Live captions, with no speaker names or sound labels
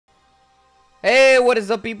Hey, what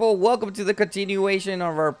is up, people? Welcome to the continuation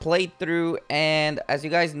of our playthrough. And as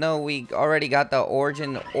you guys know, we already got the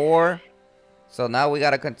origin ore. So now we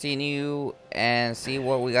gotta continue and see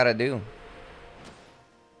what we gotta do.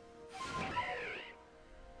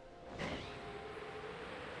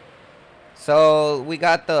 So we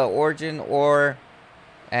got the origin ore,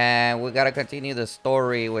 and we gotta continue the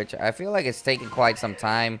story, which I feel like it's taking quite some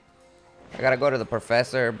time. I gotta go to the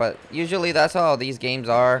professor, but usually that's how these games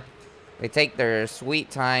are. They take their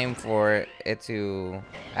sweet time for it to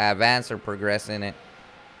advance or progress in it.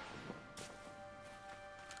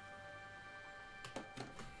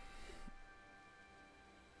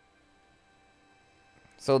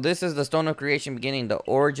 So this is the Stone of Creation beginning, the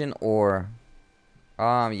origin ore.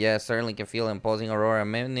 Yeah, certainly can feel imposing aurora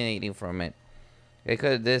emanating from it. It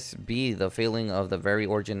could this be the feeling of the very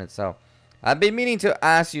origin itself? I've been meaning to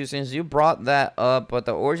ask you since you brought that up, but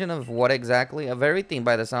the origin of what exactly? Of everything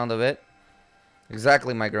by the sound of it.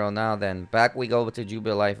 Exactly, my girl. Now then, back we go to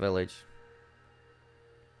Jubilife Village.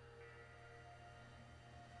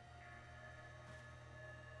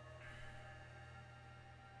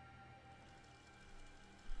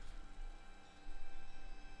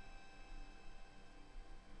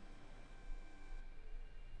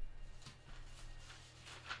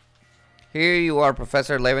 Here you are,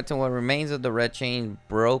 Professor Leviton. What remains of the red chain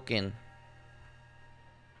broken,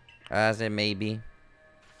 as it may be.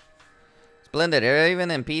 Splendid.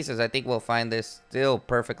 Even in pieces, I think we'll find this still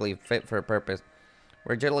perfectly fit for purpose.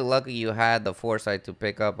 We're really lucky you had the foresight to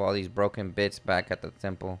pick up all these broken bits back at the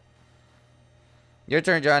temple. Your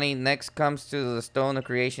turn, Johnny. Next comes to the Stone of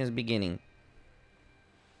Creation's beginning.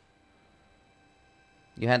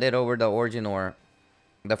 You handed over the origin ore.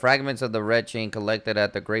 The fragments of the red chain collected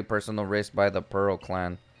at the great personal risk by the Pearl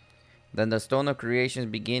clan. Then the Stone of Creation's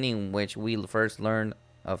beginning, which we first learned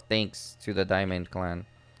of thanks to the Diamond clan.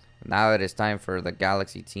 Now it is time for the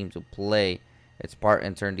Galaxy team to play its part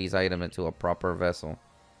and turn these items into a proper vessel.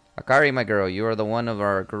 Akari, my girl, you are the one of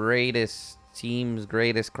our greatest team's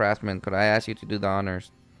greatest craftsmen. Could I ask you to do the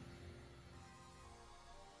honors?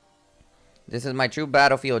 This is my true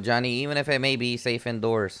battlefield, Johnny, even if it may be safe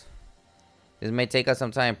indoors. This may take us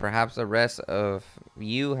some time. Perhaps the rest of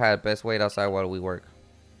you had best wait outside while we work.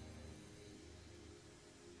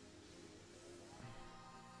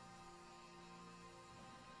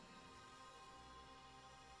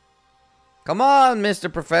 Come on,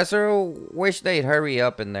 Mr. Professor. Wish they'd hurry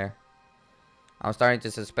up in there. I'm starting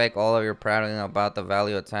to suspect all of your prattling about the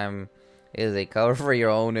value of time is a cover for your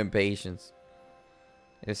own impatience.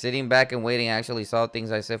 If sitting back and waiting actually solved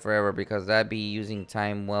things, I sit forever, because that'd be using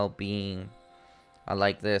time well-being. I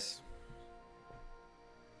like this.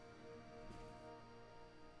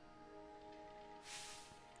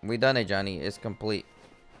 We done it, Johnny. It's complete.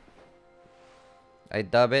 I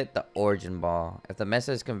dub it the Origin Ball. If the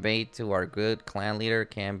message conveyed to our good clan leader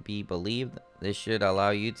can be believed, this should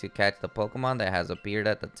allow you to catch the Pokemon that has appeared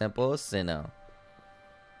at the Temple of Sinnoh.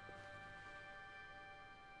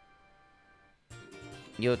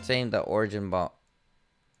 You obtain the Origin Ball.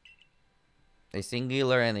 A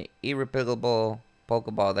singular and irreplaceable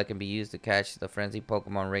Pokeball that can be used to catch the frenzied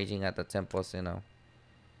Pokemon raging at the Temple of Sinnoh.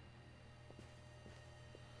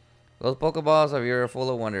 Those Pokeballs of yours are full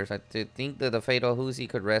of wonders. I think that the fatal Hoosie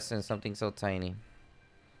could rest in something so tiny.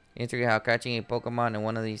 Intriguing how catching a Pokemon in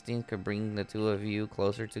one of these things could bring the two of you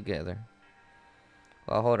closer together.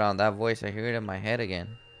 Well, hold on. That voice, I hear it in my head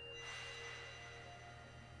again.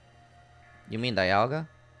 You mean Dialga?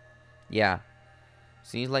 Yeah.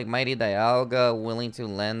 Seems like mighty Dialga willing to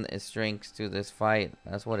lend its strength to this fight.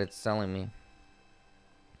 That's what it's telling me.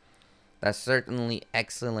 That's certainly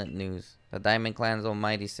excellent news. The Diamond Clan's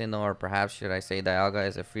almighty Sinnoh, or perhaps should I say Dialga,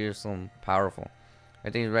 is a fearsome powerful.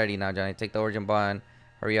 Everything's ready now, Johnny. Take the Origin Ball and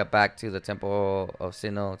hurry up back to the Temple of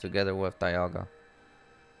Sinnoh together with Dialga.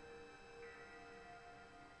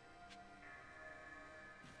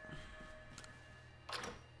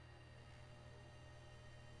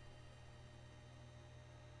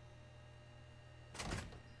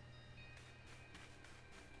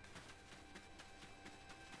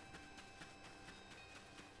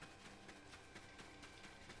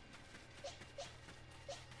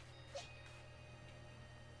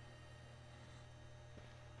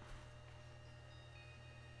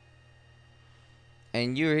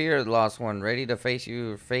 And you're here, Lost One, ready to face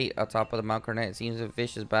your fate atop of the Mount Cornet. It seems a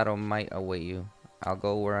vicious battle might await you. I'll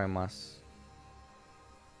go where I must.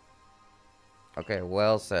 Okay,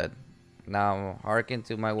 well said. Now, hearken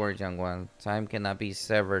to my words, young one. Time cannot be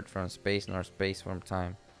severed from space, nor space from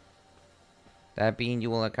time. That being you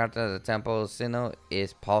will encounter at the Temple of Sinnoh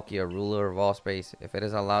is Palkia, ruler of all space. If it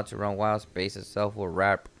is allowed to run wild, space itself will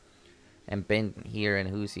wrap and been here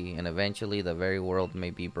in Husi, and eventually the very world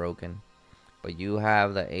may be broken. But you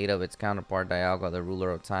have the aid of its counterpart, Dialga, the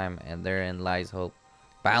ruler of time, and therein lies hope.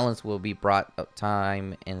 Balance will be brought of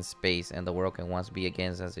time and space, and the world can once be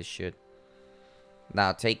again as it should.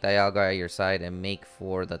 Now take Dialga at your side and make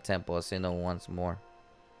for the Temple of Sinnoh once more.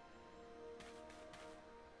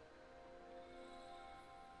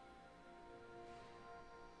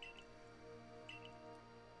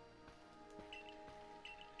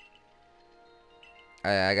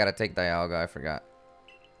 I gotta take Dialga, I forgot.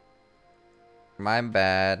 My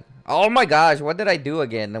bad. Oh my gosh, what did I do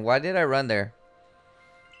again? Why did I run there?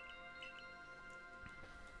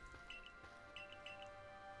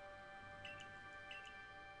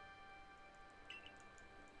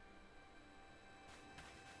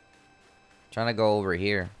 Trying to go over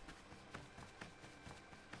here.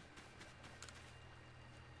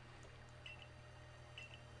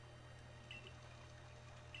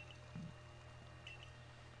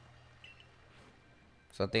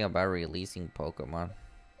 Something about releasing Pokemon.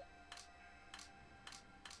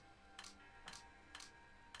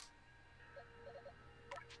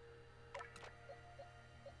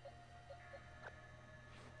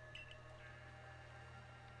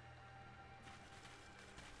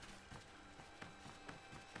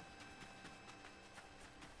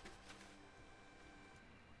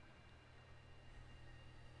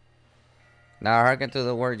 Now hearken to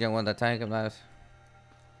the word, and when the time comes.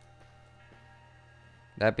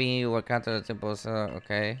 That being you will counter the temple, so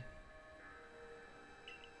okay.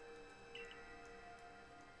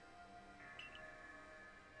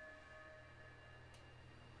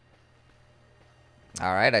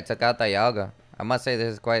 Alright, I took out Dialga. I must say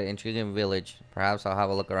this is quite an intriguing village. Perhaps I'll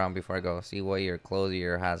have a look around before I go. See what your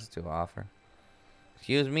clothier has to offer.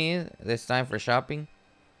 Excuse me, this time for shopping?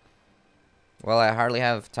 Well, I hardly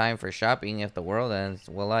have time for shopping if the world ends.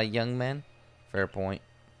 Will I, young man? Fair point.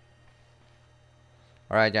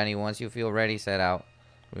 Alright, Johnny, once you feel ready, set out.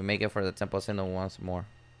 We make it for the Temple of Sinnoh once more.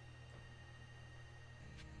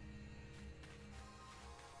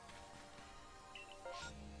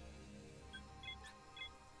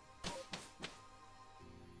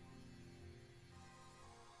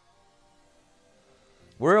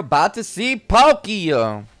 We're about to see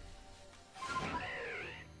Palkia!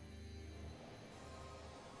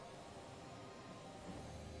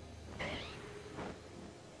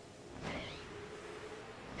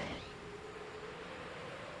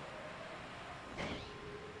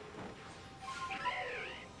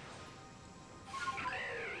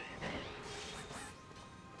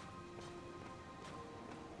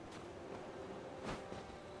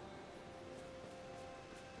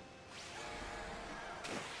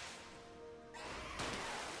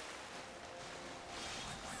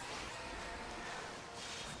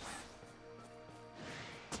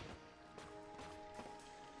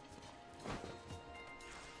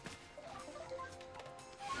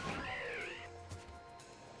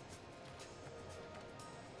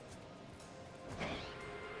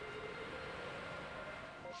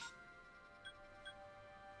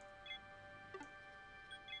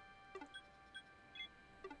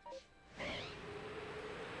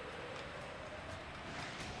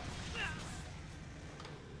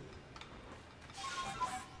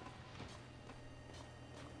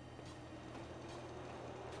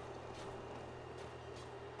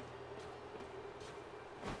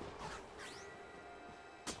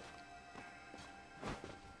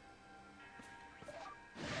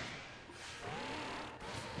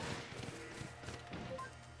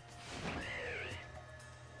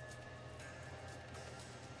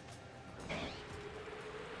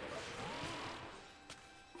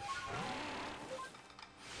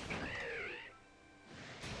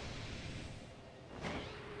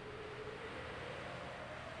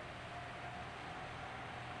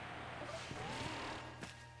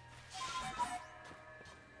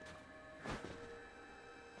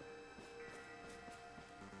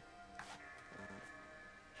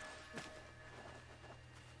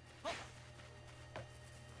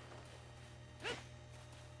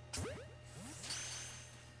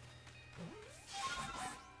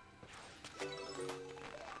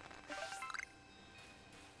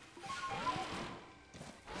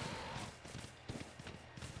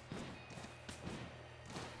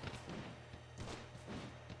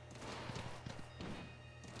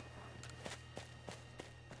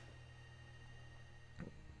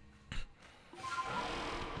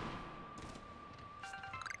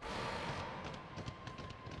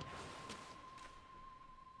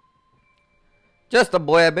 Just the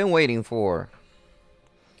boy I've been waiting for.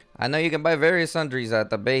 I know you can buy various sundries at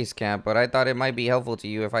the base camp, but I thought it might be helpful to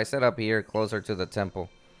you if I set up here closer to the temple.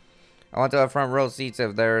 I want to have front row seats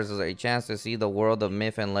if there's a chance to see the world of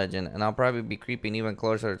myth and legend, and I'll probably be creeping even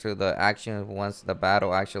closer to the action once the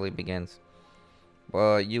battle actually begins.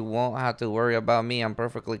 But you won't have to worry about me. I'm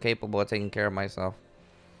perfectly capable of taking care of myself.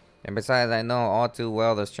 And besides, I know all too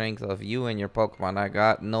well the strength of you and your Pokemon. I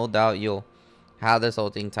got no doubt you'll have this whole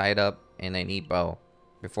thing tied up in a neat bow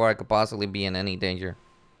before I could possibly be in any danger.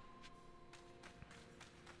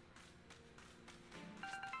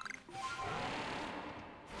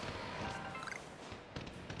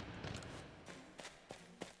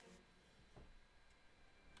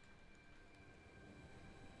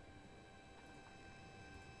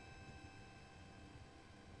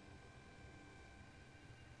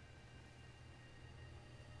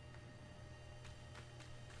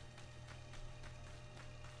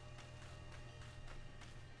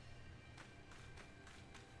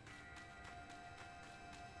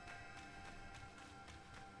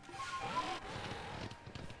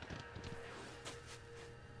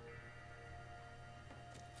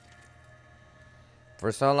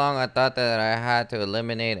 For so long, I thought that I had to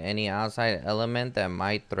eliminate any outside element that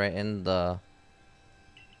might threaten the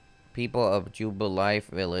people of Jubilife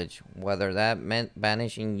Village. Whether that meant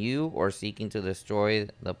banishing you or seeking to destroy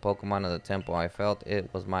the Pokemon of the temple, I felt it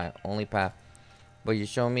was my only path. But you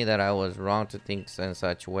showed me that I was wrong to think in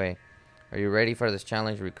such a way. Are you ready for this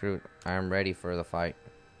challenge, recruit? I am ready for the fight.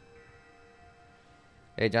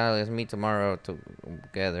 Hey, Johnny, let's meet tomorrow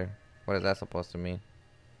together. What is that supposed to mean?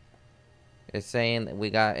 It's saying we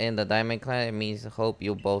got in the Diamond Clan. It means hope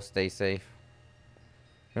you both stay safe.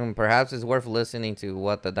 Perhaps it's worth listening to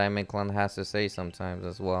what the Diamond Clan has to say sometimes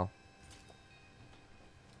as well.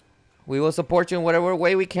 We will support you in whatever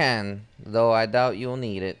way we can, though I doubt you'll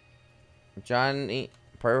need it. Johnny,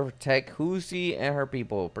 protect Husi and her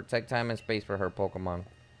people. Protect time and space for her Pokemon.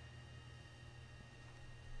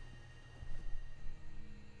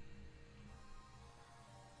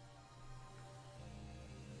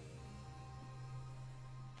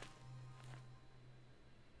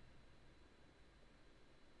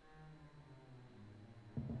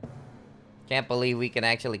 Can't believe we can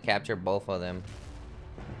actually capture both of them.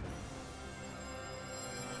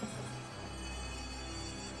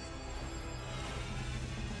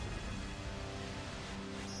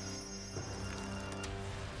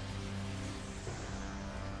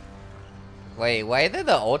 Wait, why did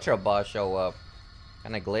the Ultra Ball show up?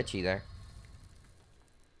 Kinda glitchy there.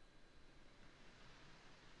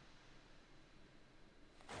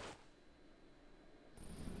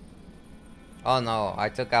 Oh no, I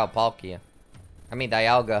took out Palkia. I mean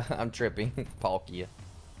Dialga. I'm tripping. Palkia.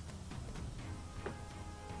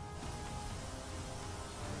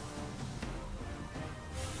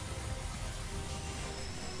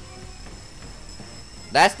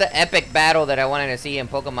 That's the epic battle that I wanted to see in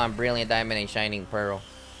Pokemon Brilliant Diamond and Shining Pearl.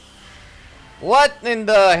 What in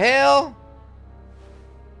the hell?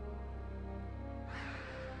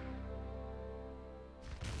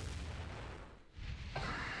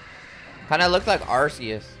 Kinda looked like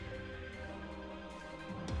Arceus.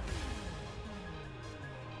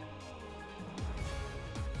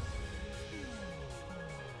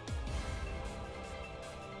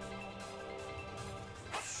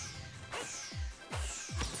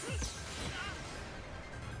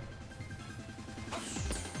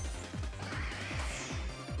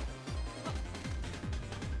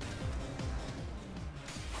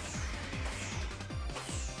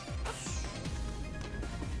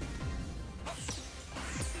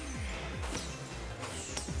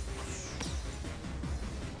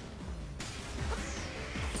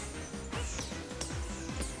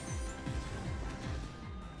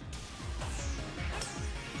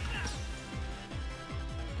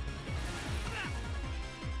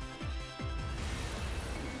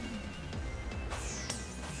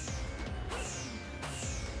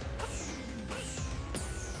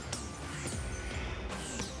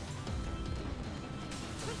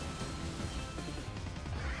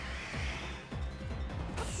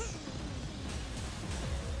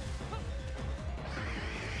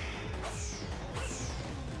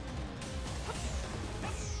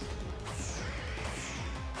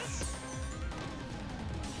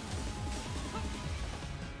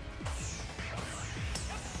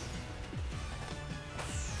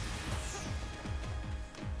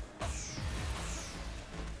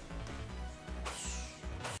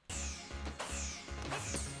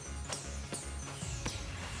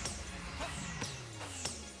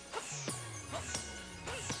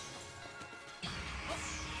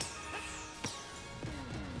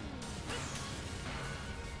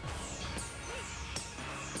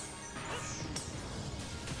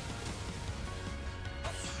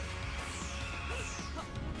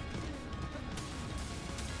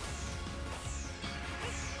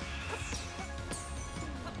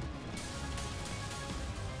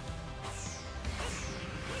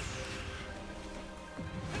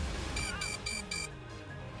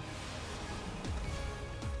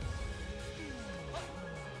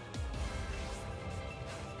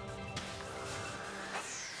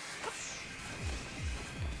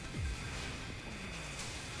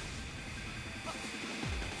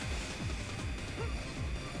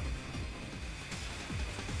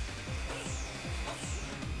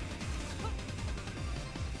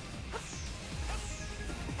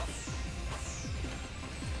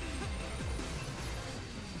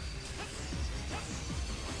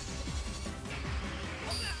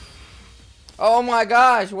 Oh my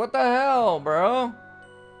gosh, what the hell, bro?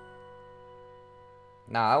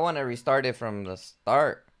 Nah, I want to restart it from the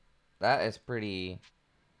start. That is pretty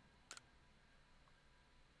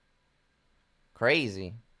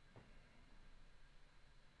crazy.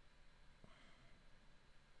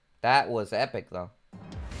 That was epic, though.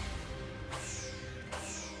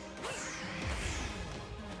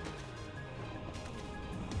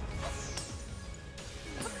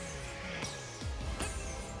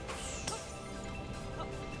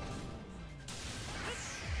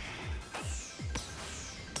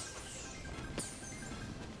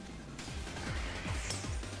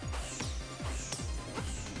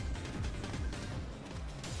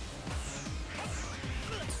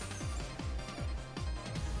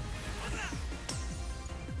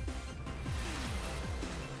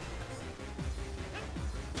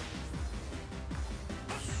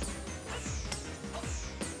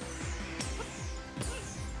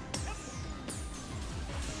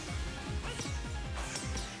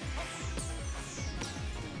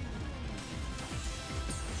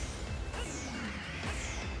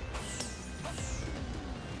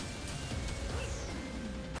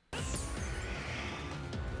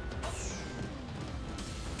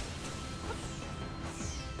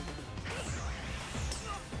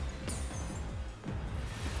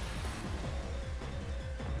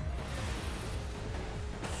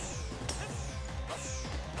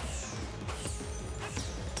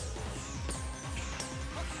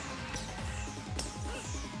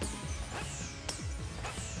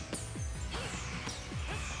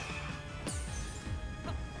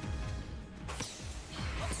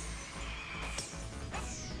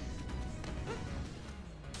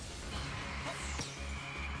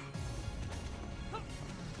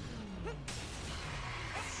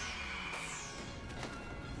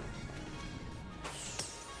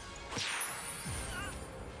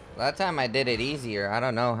 That time I did it easier. I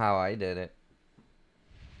don't know how I did it.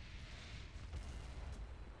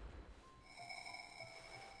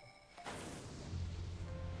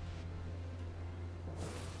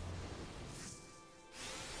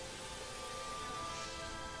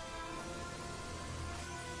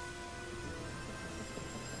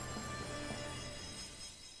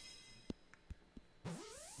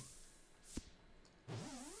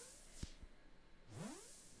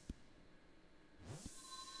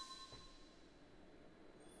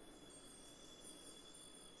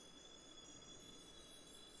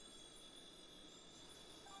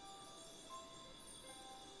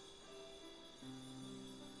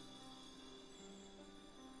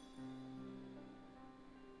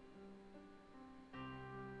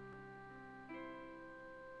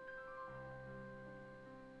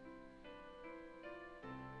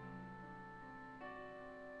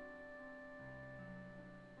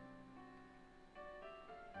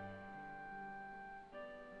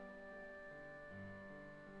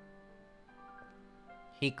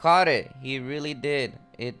 He caught it. He really did.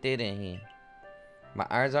 It didn't he? My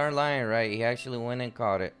eyes aren't lying, right? He actually went and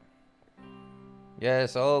caught it.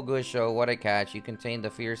 Yes, oh good show. What a catch. You contained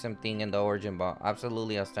the fearsome thing in the origin ball.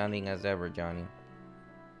 Absolutely outstanding as ever, Johnny.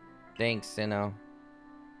 Thanks, Sinnoh.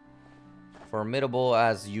 Formidable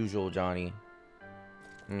as usual, Johnny.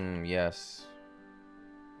 Yes.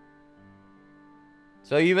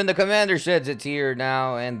 So even the commander sheds a tear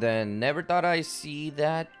now and then. Never thought I'd see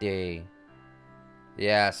that day.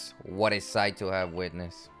 Yes, what a sight to have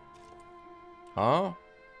witnessed. Huh?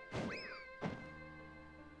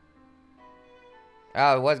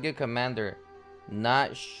 Oh, it was good, Commander.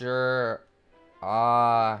 Not sure.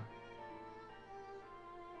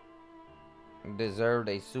 Deserved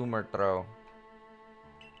a sumer throw.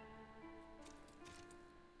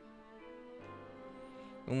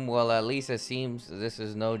 Well, at least it seems this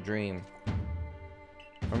is no dream.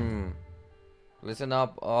 Listen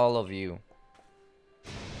up, all of you.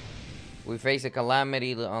 We face a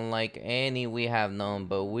calamity unlike any we have known,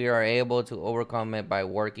 but we are able to overcome it by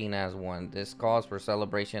working as one. This calls for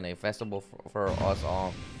celebration, a festival for us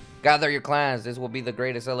all. Gather your clans. This will be the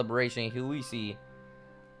greatest celebration Huisi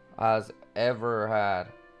has ever had.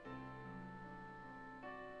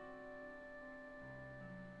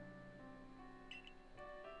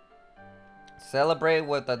 Celebrate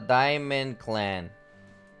with the Diamond Clan.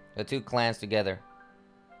 The two clans together.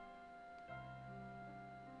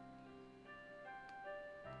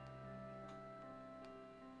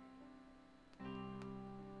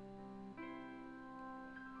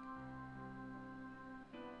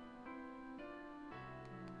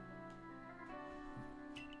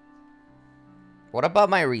 What about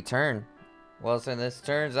my return? Well, since this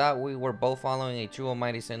turns out we were both following a true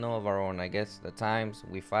almighty Sinnoh of our own, I guess the times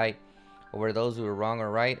we fight over those who were wrong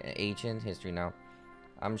or right in ancient history now.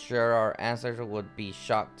 I'm sure our ancestors would be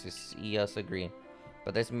shocked to see us agree.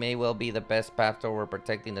 But this may well be the best path toward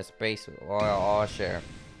protecting the space we'll all share.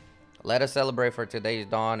 Let us celebrate for today's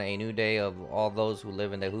dawn, a new day of all those who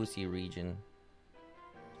live in the Husi region.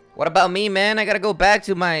 What about me, man? I gotta go back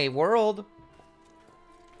to my world.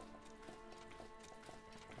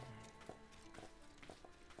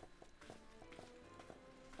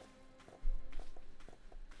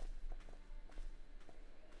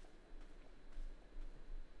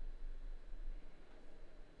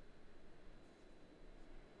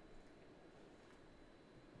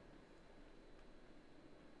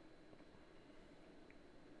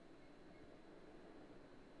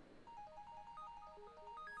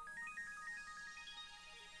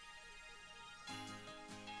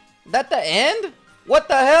 That the end? What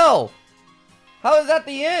the hell? How is that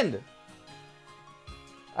the end?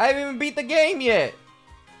 I haven't even beat the game yet.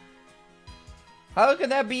 How can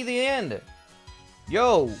that be the end?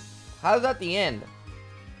 Yo, how's that the end?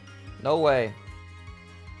 No way.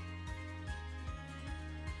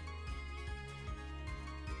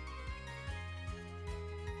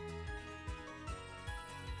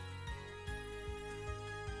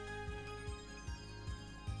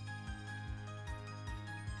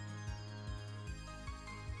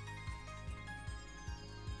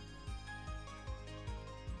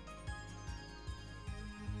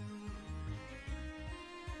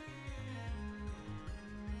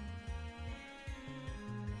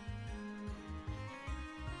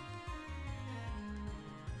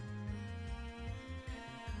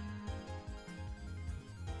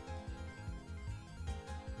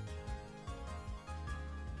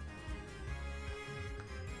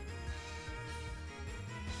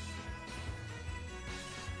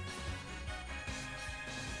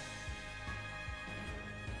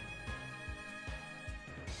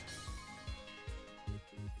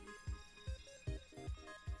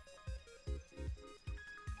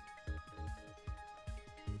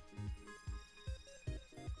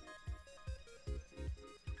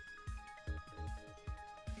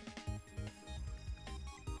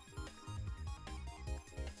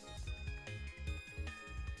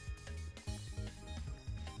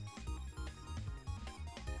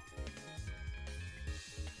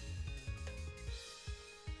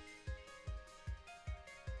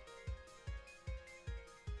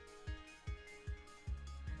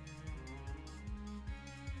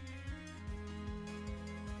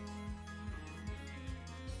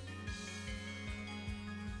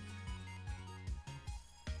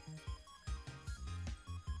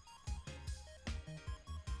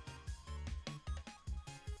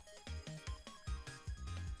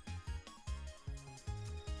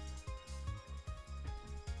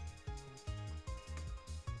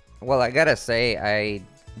 Well, I gotta say,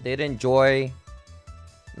 did enjoy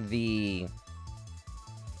the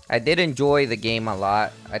I did enjoy the game a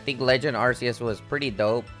lot. I think Legend Arceus was pretty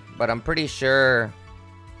dope, but I'm pretty sure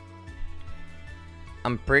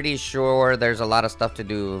there's a lot of stuff to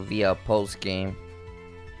do via post game.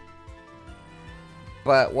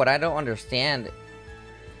 But what I don't understand,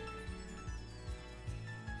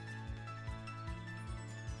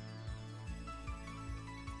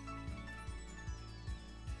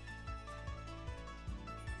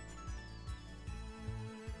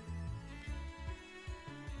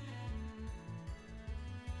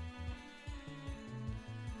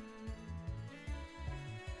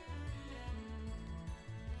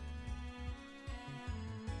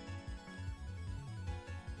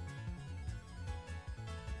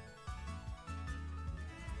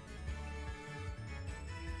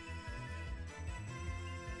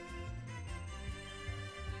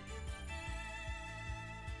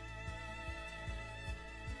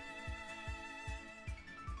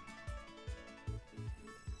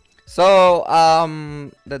 so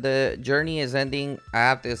the journey is ending. I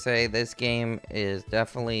have to say this game is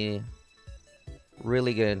definitely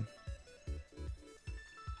really good.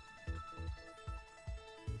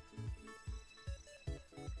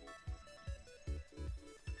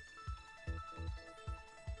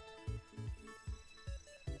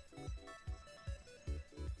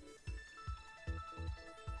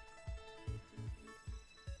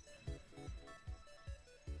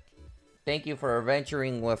 Thank you for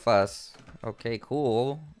adventuring with us. Okay,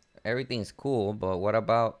 cool. Everything's cool, but what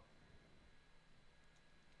about...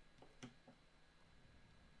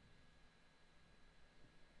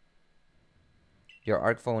 Your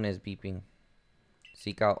Arc phone is beeping.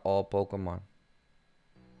 Seek out all Pokemon.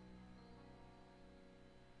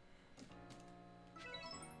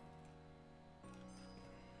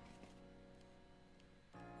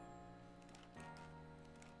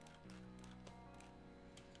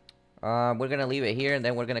 We're gonna leave it here, and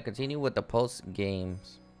then we're gonna continue with the post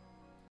games.